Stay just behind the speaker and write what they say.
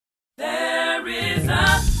there is a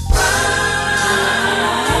bright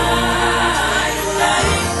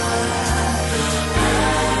light.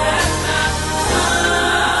 Let the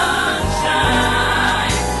sun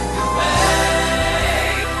shine your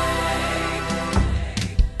way.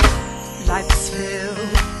 Life is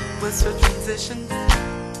filled with swift transitions,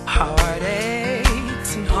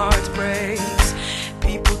 heartaches and heartbreaks.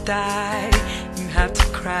 People die, you have to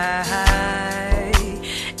cry.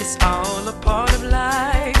 It's all a part of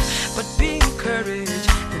life, but be encouraged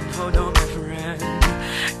and hold on, my friend.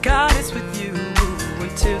 God is with you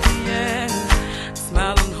until the end.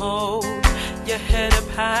 Smile and hold your head up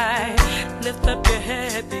high. Lift up your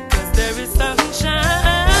head because there is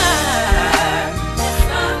sunshine.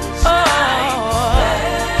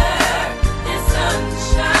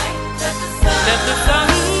 Let the sun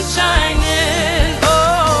shine in. Oh,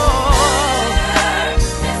 there is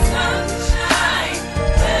sunshine.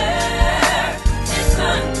 There is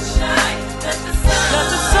sunshine. Let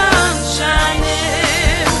the sun shine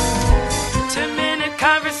in. 10-minute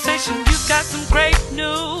conversation, you got some great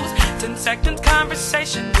news. 10 seconds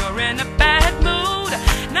conversation, you're in a bad mood.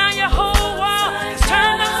 Now your whole world is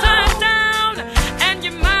turned upside down.